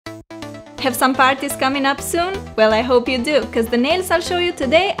Have some parties coming up soon? Well, I hope you do, cause the nails I'll show you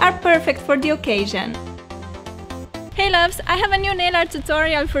today are perfect for the occasion. Hey loves, I have a new nail art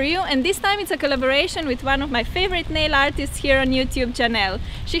tutorial for you, and this time it's a collaboration with one of my favorite nail artists here on YouTube, Janelle.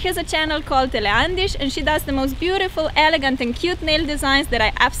 She has a channel called elleandish and she does the most beautiful, elegant and cute nail designs that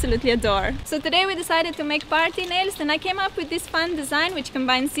I absolutely adore. So today we decided to make party nails, and I came up with this fun design which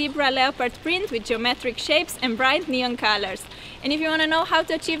combines zebra leopard print with geometric shapes and bright neon colors. And if you want to know how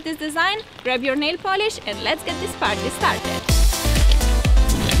to achieve this design, grab your nail polish and let's get this party started.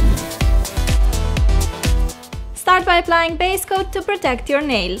 Start by applying base coat to protect your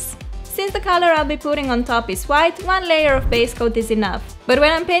nails. Since the color I'll be putting on top is white, one layer of base coat is enough. But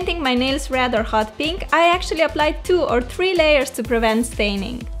when I'm painting my nails red or hot pink, I actually apply 2 or 3 layers to prevent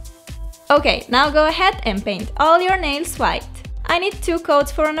staining. Okay, now go ahead and paint all your nails white. I need 2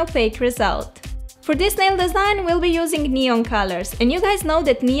 coats for an opaque result. For this nail design we'll be using neon colors, and you guys know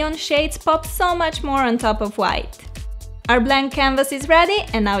that neon shades pop so much more on top of white. Our blank canvas is ready,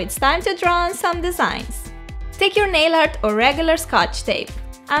 and now it's time to draw on some designs. Take your nail art or regular scotch tape.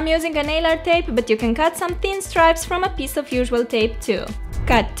 I'm using a nail art tape, but you can cut some thin stripes from a piece of usual tape too.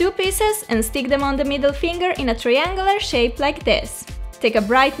 Cut 2 pieces and stick them on the middle finger in a triangular shape like this. Take a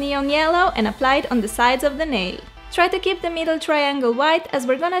bright neon yellow and apply it on the sides of the nail. Try to keep the middle triangle white, as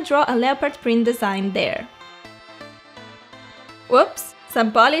we're gonna draw a leopard print design there. Whoops!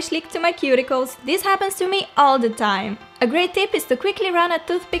 Some polish leaked to my cuticles. This happens to me all the time. A great tip is to quickly run a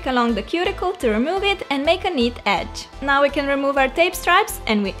toothpick along the cuticle to remove it and make a neat edge. Now we can remove our tape stripes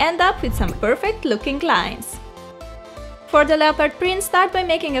and we end up with some perfect looking lines. For the leopard print, start by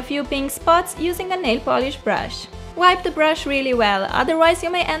making a few pink spots using a nail polish brush. Wipe the brush really well, otherwise you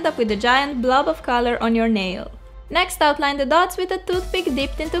may end up with a giant blob of color on your nail. Next, outline the dots with a toothpick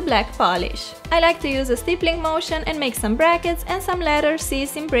dipped into black polish. I like to use a stippling motion and make some brackets and some letter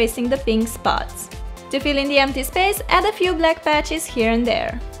C's embracing the pink spots. To fill in the empty space, add a few black patches here and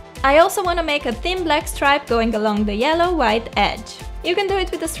there. I also want to make a thin black stripe going along the yellow-white edge. You can do it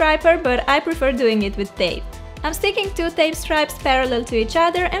with a striper, but I prefer doing it with tape. I'm sticking 2 tape stripes parallel to each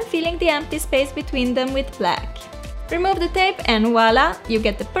other and filling the empty space between them with black. Remove the tape and voila, you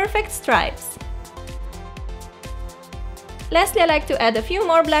get the perfect stripes. Lastly, I like to add a few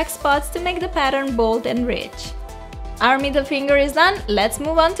more black spots to make the pattern bold and rich. Our middle finger is done, let's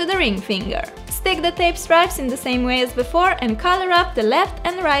move on to the ring finger. Stick the tape stripes in the same way as before and color up the left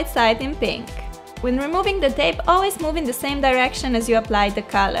and right side in pink. When removing the tape, always move in the same direction as you apply the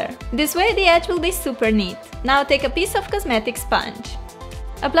color. This way the edge will be super neat. Now take a piece of cosmetic sponge.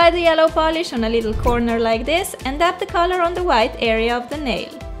 Apply the yellow polish on a little corner like this and dab the color on the white area of the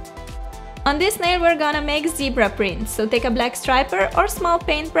nail. On this nail we're gonna make zebra print, so take a black striper or small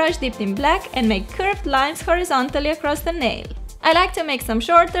paintbrush dipped in black and make curved lines horizontally across the nail. I like to make some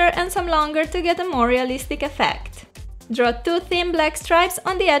shorter and some longer to get a more realistic effect. Draw 2 thin black stripes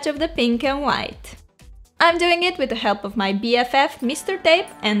on the edge of the pink and white. I'm doing it with the help of my BFF, Mr. Tape,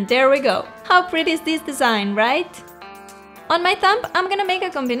 and there we go! How pretty is this design, right? On my thumb, I'm gonna make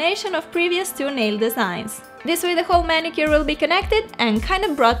a combination of previous 2 nail designs. This way the whole manicure will be connected and kind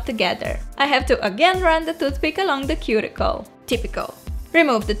of brought together. I have to again run the toothpick along the cuticle. Typical.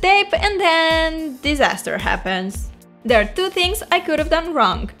 Remove the tape and then disaster happens. There are 2 things I could have done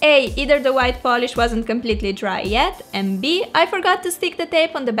wrong. A. Either the white polish wasn't completely dry yet, and B. I forgot to stick the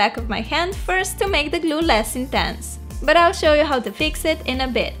tape on the back of my hand first to make the glue less intense. But I'll show you how to fix it in a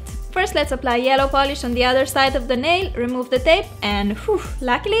bit. First, let's apply yellow polish on the other side of the nail, remove the tape, and whew,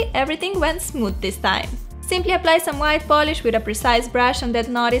 luckily everything went smooth this time. Simply apply some white polish with a precise brush on that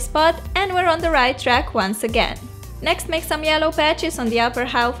naughty spot and we're on the right track once again. Next, make some yellow patches on the upper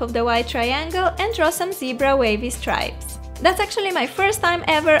half of the white triangle and draw some zebra wavy stripes. That's actually my first time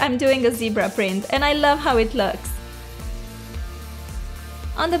ever I'm doing a zebra print, and I love how it looks.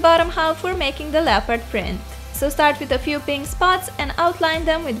 On the bottom half we're making the leopard print. So start with a few pink spots and outline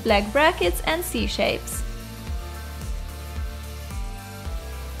them with black brackets and C-shapes.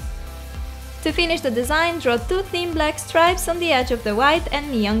 To finish the design, draw 2 thin black stripes on the edge of the white and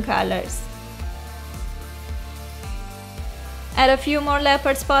neon colors. Add a few more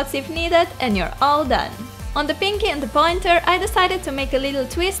leopard spots if needed and you're all done. On the pinky and the pointer, I decided to make a little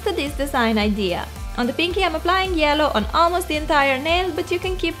twist to this design idea. On the pinky I'm applying yellow on almost the entire nail, but you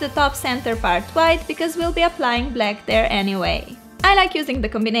can keep the top center part white because we'll be applying black there anyway. I like using the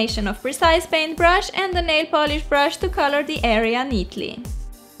combination of precise paintbrush and the nail polish brush to color the area neatly.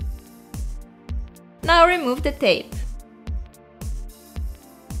 Now remove the tape.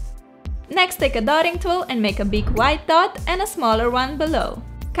 Next, take a dotting tool and make a big white dot and a smaller one below.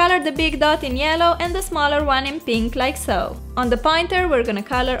 Color the big dot in yellow and the smaller one in pink, like so. On the pointer, we're gonna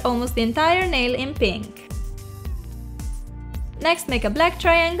color almost the entire nail in pink. Next, make a black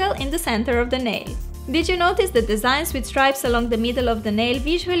triangle in the center of the nail. Did you notice that designs with stripes along the middle of the nail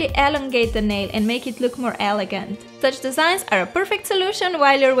visually elongate the nail and make it look more elegant? Such designs are a perfect solution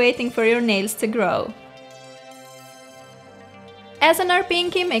while you're waiting for your nails to grow. As on our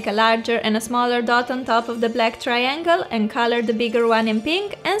pinky, make a larger and a smaller dot on top of the black triangle and color the bigger one in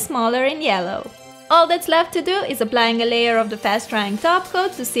pink and smaller in yellow. All that's left to do is applying a layer of the fast drying top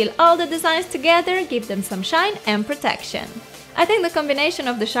coat to seal all the designs together, give them some shine and protection. I think the combination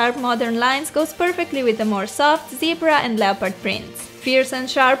of the sharp modern lines goes perfectly with the more soft zebra and leopard prints. Fierce and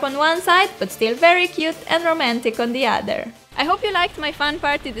sharp on one side, but still very cute and romantic on the other. I hope you liked my fun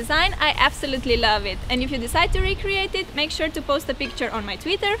party design, I absolutely love it. And if you decide to recreate it, make sure to post a picture on my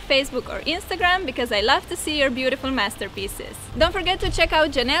Twitter, Facebook or Instagram, because I love to see your beautiful masterpieces. Don't forget to check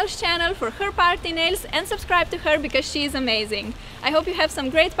out Janelle's channel for her party nails and subscribe to her because she is amazing. I hope you have some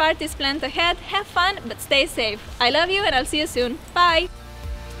great parties planned ahead, have fun, but stay safe. I love you and I'll see you soon. Bye!